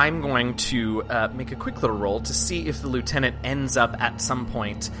watch. I'm going to make a quick little roll to see if the lieutenant ends up at some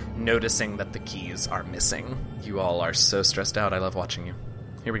point noticing that the keys are missing. You all are so stressed out. I love watching you.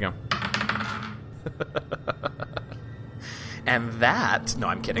 Here we go. And that... No,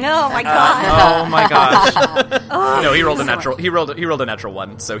 I'm kidding. Oh my god. Oh my gosh. No, he rolled a natural. He rolled a natural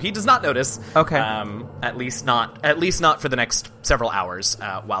 1, so he does not notice. Okay. At least not for the next several hours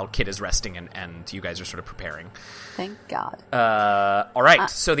while Kit is resting and you guys are sort of preparing. Thank God. All right.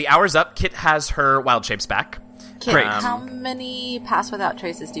 So the hour's up. Kit has her wild shapes back. Kit, Great. how many pass without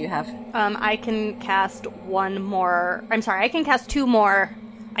traces do you have? I can cast one more. I'm sorry, I can cast 2 more.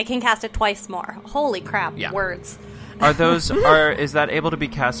 I can cast it twice more. Holy crap, Yeah. words. Is that able to be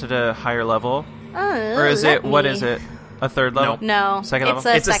cast at a higher level? Or is it, what is it? A third level? Nope. No, Second it's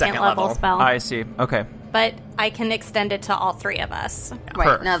level? a It's a second second level level. spell. I see. Okay. But I can extend it to all 3 of us. Right.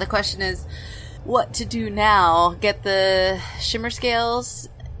 Her. Now the question is what to do now. Get the shimmer scales,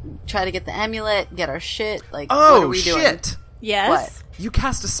 try to get the amulet, get our shit. Like, what are Oh, we doing? shit. Yes? What? You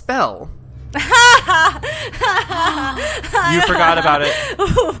cast a spell. You forgot about it.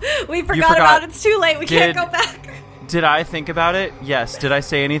 We forgot. forgot about it. It's too late. We can't Did- go back. Did I think about it? Yes. Did I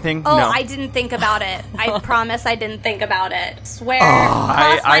say anything? Oh, no. I didn't think about it. I promise I didn't think about it. Swear,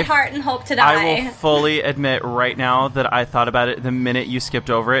 cross my I- heart and hope to I die. will fully admit right now that I thought about it the minute you skipped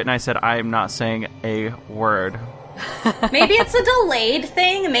over it, and I said, I am not saying a word. Maybe it's a delayed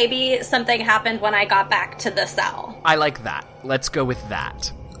thing. Maybe something happened when I got back to the cell. I like that. Let's go with that.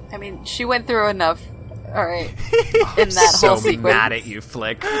 I mean, she went through enough. All right. In that So whole sequence. mad at you,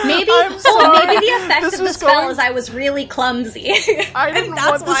 Flick. Maybe, I'm maybe sorry. the effect This of the was spell going- is I was really clumsy. I didn't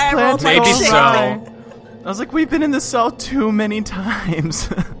that's want why I this plan rolled to Maybe go so. awry. I was like, we've been in the cell too many times.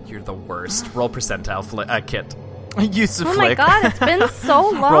 You're the worst. Roll percentile, Kit. Use of Oh my flick. god, it's been so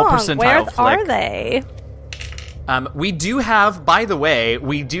long. Roll percentile Where are flick. they? We do have, by the way,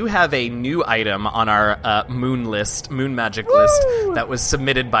 a new item on our moon magic list that was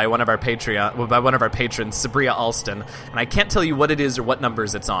submitted by one of our patrons, Sabria Alston, and I can't tell you what it is or what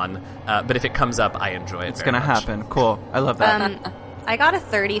numbers it's on, but if it comes up, I enjoy it. It's gonna happen. Cool. I love that. I got a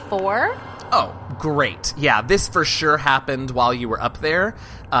 34. Oh, great! Yeah, this for sure happened while you were up there,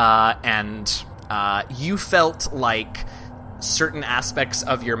 and you felt like certain aspects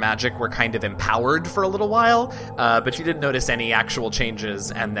of your magic were kind of empowered for a little while, but you didn't notice any actual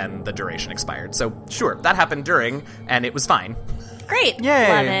changes, and then the duration expired. So, sure, that happened during, and it was fine. Great. Yay.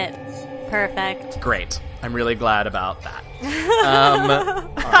 Love it. Perfect. Great. I'm really glad about that. All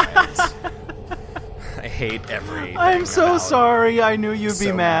right. I hate everything. I'm so about sorry. I knew you'd be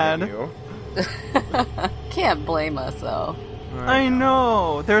so mad. of you. Can't blame us, though. I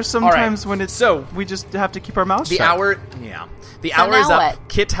know. There's some All right. times when it's So- we just have to keep our mouths The shut. hour, yeah. The So hour is now up. what?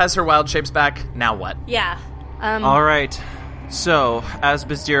 Kit has her wild shapes back. Now what? Yeah. All right. So, as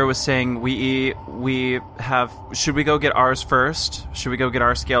Bizdira was saying, we have. Should we go get ours first? Should we go get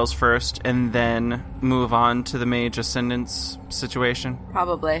our scales first, and then move on to the Mage Ascendance situation?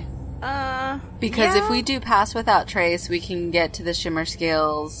 Probably. Because yeah. if we do pass without trace, we can get to the shimmer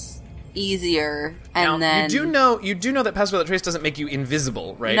scales easier, and Now, then you do know that Pass Without Trace doesn't make you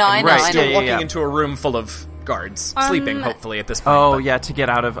invisible, right? No, I know, You're I still know. walking Yeah. into a room full of guards, sleeping, hopefully, at this point. Oh but- yeah, to get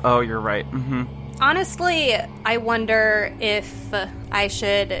out of. Oh, you're right. Mm-hmm. Honestly, I wonder if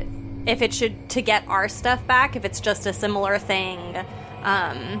it should to get our stuff back, if it's just a similar thing,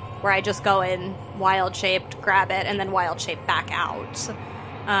 where I just go in wild shaped, grab it, and then wild shape back out.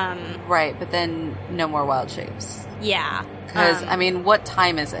 right, but then no more wild shapes. Yeah. Because I mean, what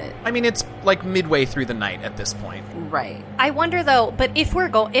time is it? I mean, it's like midway through the night at this point. Right. I wonder though, but if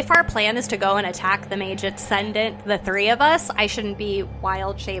our plan is to go and attack the Mage Ascendant, the three of us, I shouldn't be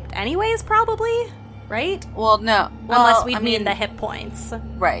wild shaped anyways, probably, right? Well, no. Unless Well, we I need mean, the hit points.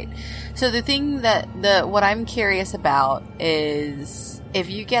 Right. So the thing what I'm curious about is if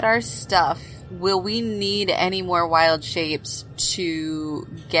you get our stuff, will we need any more wild shapes to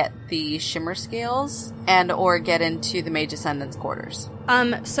get the shimmer scales and or get into the Mage Ascendant's quarters?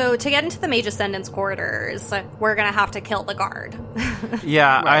 So to get into the Mage Ascendant's quarters, we're gonna have to kill the guard.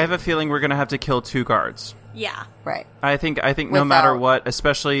 Yeah, I Right. have a feeling we're gonna have to kill 2 guards. Yeah. Right. I think no matter Without- what,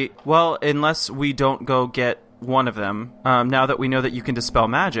 especially unless we don't go get one of them. Now that we know that you can dispel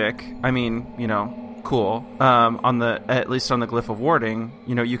magic, I mean, cool. At least on the glyph of warding,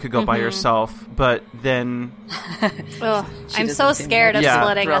 you could go by yourself, but then Ugh, I'm doesn't so seem scared of Yeah.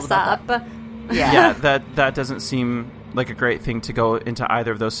 splitting thrilled us about up. Yeah. that doesn't seem like a great thing to go into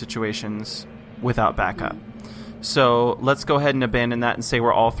either of those situations without backup. So let's go ahead and abandon that and say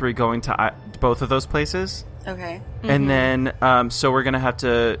we're all 3 going to both of those places. Okay. And then, so we're going to have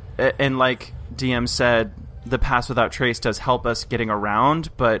to, and like DM said, the Pass Without Trace does help us getting around,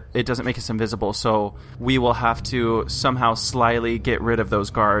 but it doesn't make us invisible, so we will have to somehow slyly get rid of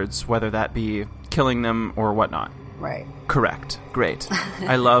those guards, whether that be killing them or whatnot. Right. Correct. Great.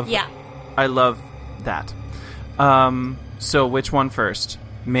 I love Yeah. that. So which one first?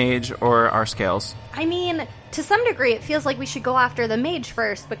 Mage or our scales? I mean, to some degree, it feels like we should go after the mage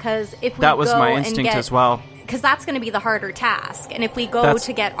first, because if we That was go my and instinct get, as well. because that's going to be the harder task. And if we go That's-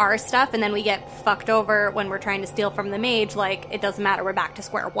 to get our stuff and then we get fucked over when we're trying to steal from the mage, like, it doesn't matter. We're back to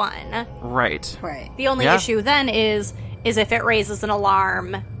square one. Right. Right. The only Yeah. issue then is if it raises an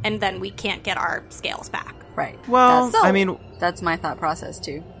alarm and then we can't get our scales back. Right. Well, That's- I mean, That's my thought process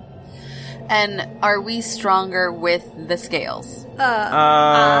too. And are we stronger with the scales?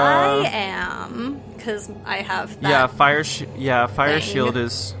 I am, because I have that. yeah, fire thing. shield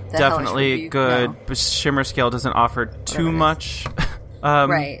is The hellish definitely rebuke, good, no. but shimmer scale doesn't offer too Whatever it is. much.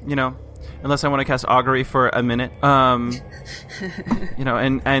 Right. Unless I want to cast augury for a minute. And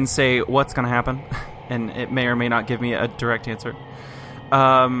say what's going to happen, and it may or may not give me a direct answer.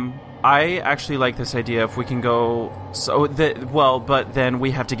 I actually like this idea if we can go but then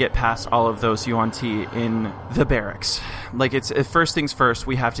we have to get past all of those Yuan-Ti in the barracks. Like, it's first things first,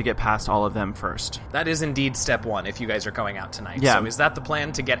 we have to get past all of them first. That is indeed step 1 if you guys are going out tonight. Yeah. So is that the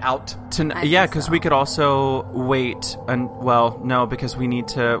plan, to get out? I Yeah, think because so. we could also wait no, because we need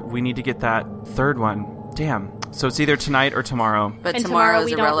to get that third one. Damn. So it's either tonight or tomorrow. But And tomorrow's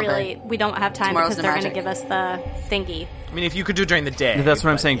we irrelevant. we don't have time Tomorrow's because the they're going to magic. give us the thingy. I mean, if you could do it during the day. That's what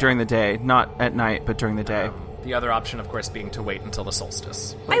I'm but, saying, yeah. during the day, not at night, but during the day. The other option, of course, being to wait until the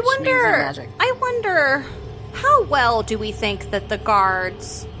solstice. I Which means no wonder. magic. I wonder how well do we think that the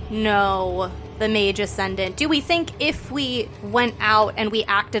guards know the Mage Ascendant? Do we think if we went out and we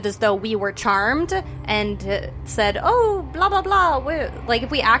acted as though we were charmed and said, "Oh, blah blah blah," like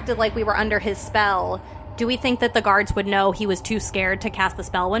if we acted like we were under his spell, do we think that the guards would know he was too scared to cast the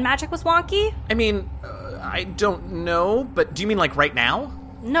spell when magic was wonky? I mean, I don't know, but do you mean like right now?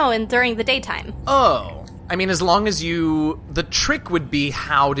 No, and during the daytime. Oh. I mean, as long as the trick would be,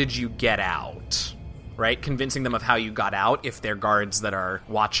 how did you get out? Right? Convincing them of how you got out if they're guards that are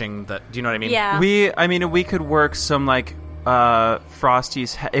watching do you know what I mean? Yeah. We could work some, like,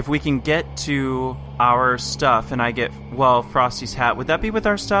 Frosty's if we can get to our stuff and I get, Frosty's hat, would that be with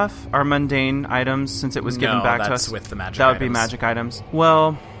our stuff? Our mundane items, since it was given back to us? with the magic That would items. be magic items.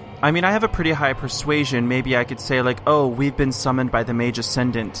 Well, I mean, I have a pretty high persuasion. Maybe I could say, like, oh, we've been summoned by the Mage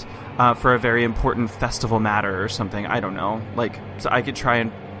Ascendant for a very important festival matter or something. I don't know. Like, so I could try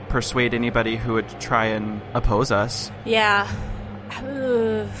and persuade anybody who would try and oppose us. Yeah.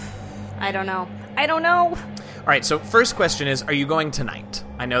 I don't know. All right, so first question is, are you going tonight?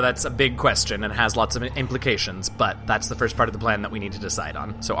 I know that's a big question and has lots of implications, but that's the first part of the plan that we need to decide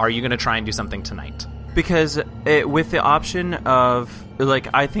on. So are you going to try and do something tonight? Because with the option of, like,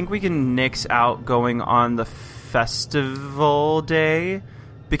 I think we can nix out going on the festival day,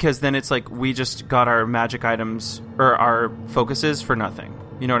 because then it's like we just got our magic items, or our focuses for nothing.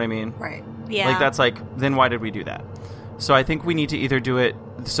 You know what I mean? Right. Yeah. Like, that's like, then why did we do that? So I think we need to either do it,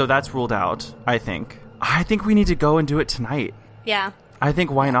 so that's ruled out, I think. I think we need to go and do it tonight. Yeah. I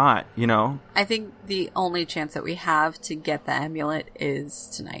think why not, you know? I think the only chance that we have to get the amulet is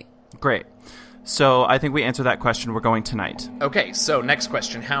tonight. Great. So I think we answer that question. We're going tonight. Okay, so next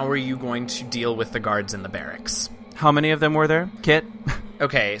question. How are you going to deal with the guards in the barracks? How many of them were there? Kit?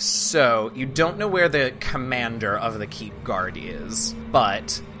 Okay, so you don't know where the commander of the keep guard is,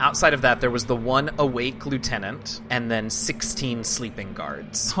 but outside of that, there was the one awake lieutenant and then 16 sleeping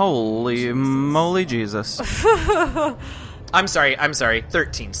guards. Holy moly Jesus. I'm sorry,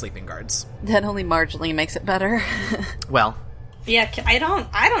 13 sleeping guards. That only marginally makes it better. Well, Yeah, I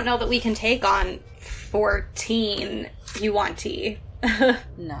don't know that we can take on 14 UNT.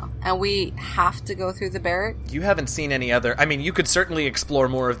 No. And we have to go through the barrack? you haven't seen any other... I mean, you could certainly explore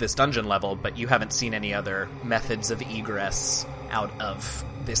more of this dungeon level, but you haven't seen any other methods of egress out of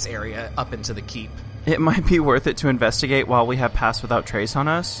this area up into the keep. It might be worth it to investigate while we have Pass Without Trace on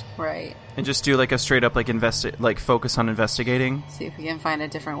us. Right. And just do like a straight up like focus on investigating. See if we can find a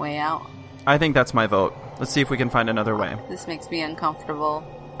different way out. I think that's my vote. Let's see if we can find another way. This makes me uncomfortable.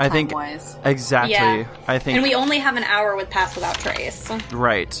 I think time-wise. exactly. Yeah. I think And we only have an hour with Pass Without Trace.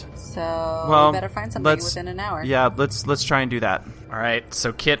 right. So Well, we better find something let's- within an hour. Yeah, let's try and do that. All right,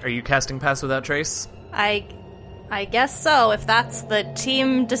 so Kit, are you casting Pass Without Trace? I guess so, if that's the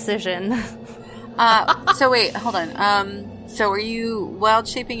team decision. So wait, hold on. So are you wild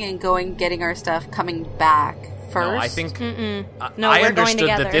shaping and getting our stuff, coming back first? No, I think... No, I we're going understood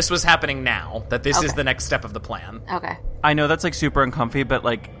together. that this was happening now, that this is Okay. the next step of the plan. Okay. I know that's like super uncomfy, but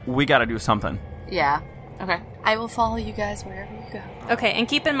like we got to do something. Yeah. Okay. I will follow you guys wherever you go. Okay, and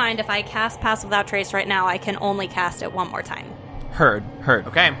keep in mind, if I cast Pass Without Trace right now, I can only cast it one more time. Heard.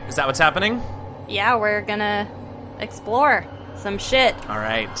 Okay, is that what's happening? Yeah, we're gonna explore some shit. All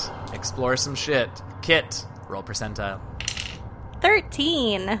right, explore some shit. Kit, roll percentile.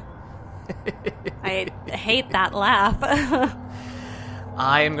 13. I hate that laugh.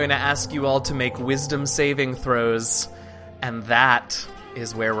 I am going to ask you all to make wisdom saving throws, and that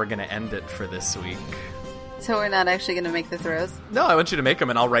is where we're going to end it for this week. So we're not actually going to make the throws? No, I want you to make them,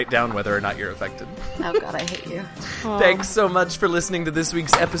 and I'll write down whether or not you're affected. Oh god, I hate you. Thanks so much for listening to this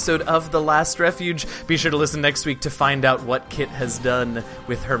week's episode of The Last Refuge. Be sure to listen next week to find out what Kit has done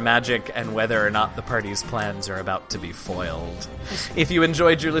with her magic and whether or not the party's plans are about to be foiled. If you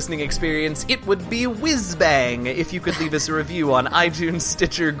enjoyed your listening experience, it would be whiz-bang if you could leave us a review on iTunes,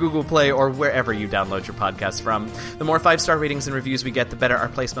 Stitcher, Google Play, or wherever you download your podcast from. The more 5-star ratings and reviews we get, the better our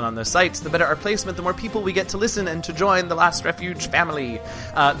placement on those sites. The better our placement, the more people we get to listen and to join the Last Refuge family.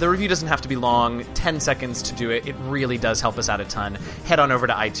 The review doesn't have to be long, 10 seconds to do it. It really does help us out a ton. Head on over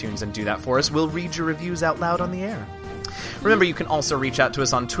to iTunes and do that for us. We'll read your reviews out loud on the air. Remember, you can also reach out to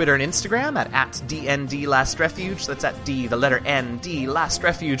us on Twitter and Instagram at @DNDLastRefuge. That's at D, the letter N, D, Last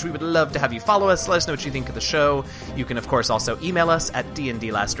Refuge. We would love to have you follow us. Let us know what you think of the show. You can, of course, also email us at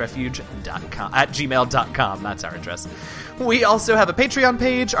dndlastrefuge@gmail.com. That's our address. We also have a Patreon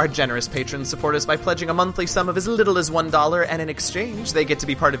page. Our generous patrons support us by pledging a monthly sum of as little as $1, and in exchange, they get to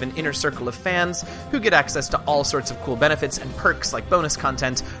be part of an inner circle of fans who get access to all sorts of cool benefits and perks like bonus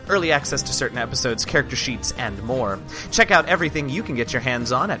content, early access to certain episodes, character sheets, and more. Check out everything you can get your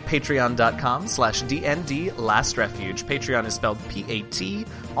hands on at patreon.com/DNDLastRefuge. Patreon is spelled Patreon.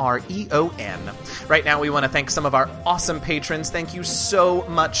 Right now, we want to thank some of our awesome patrons. Thank you so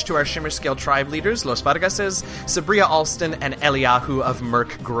much to our Shimmer Scale tribe leaders, Los Vargases, Sabria Alston, Stephen and Eliyahu of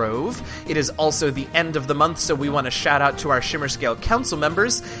Merk Grove. It is also the end of the month, so we want to shout out to our Shimmerscale Council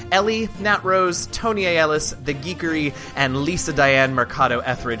members, Ellie, Nat Rose, Tony A. Ellis, The Geekery, and Lisa Diane Mercado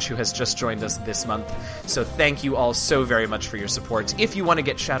Etheridge, who has just joined us this month. So thank you all so very much for your support. If you want to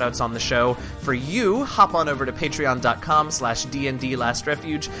get shout-outs on the show, for you, hop on over to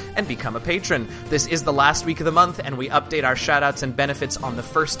patreon.com/DNDLastRefuge and become a patron. This is the last week of the month, and we update our shout-outs and benefits on the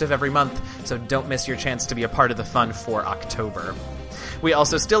first of every month, so don't miss your chance to be a part of the fun for October. We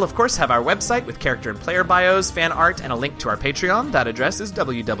also still, of course, have our website with character and player bios, fan art, and a link to our Patreon. That address is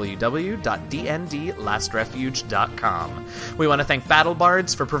www.dndlastrefuge.com. We want to thank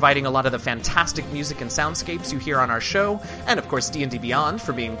BattleBards for providing a lot of the fantastic music and soundscapes you hear on our show, and of course D&D Beyond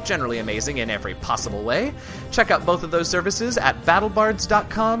for being generally amazing in every possible way. Check out both of those services at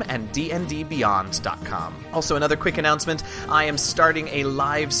battlebards.com and dndbeyond.com. Also, another quick announcement, I am starting a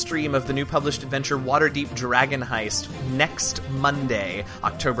live stream of the new published adventure Waterdeep Dragon Heist next Monday,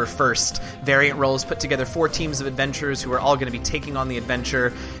 October 1st. Variant Roles put together 4 teams of adventurers who are all going to be taking on the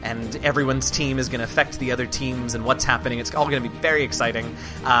adventure, and everyone's team is going to affect the other teams and what's happening. It's all going to be very exciting.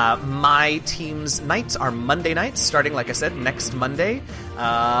 My team's nights are Monday nights, starting, like I said, next Monday.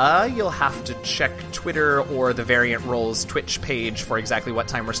 You'll have to check Twitter or the Variant Roles Twitch page for exactly what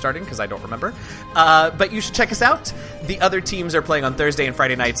time we're starting, because I don't remember. But you should check us out. The other teams are playing on Thursday and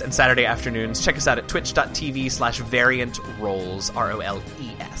Friday nights and Saturday afternoons. Check us out at twitch.tv/variantroles,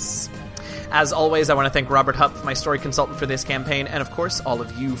 ROLES. As always, I want to thank Robert Hupp, my story consultant for this campaign, and of course, all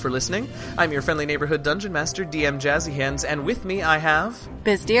of you for listening. I'm your friendly neighborhood dungeon master, DM Jazzy Hands, and with me I have...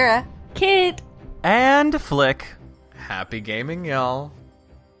 Bizdira. Kid. And Flick. Happy gaming, y'all.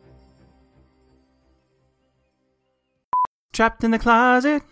 Trapped in the closet.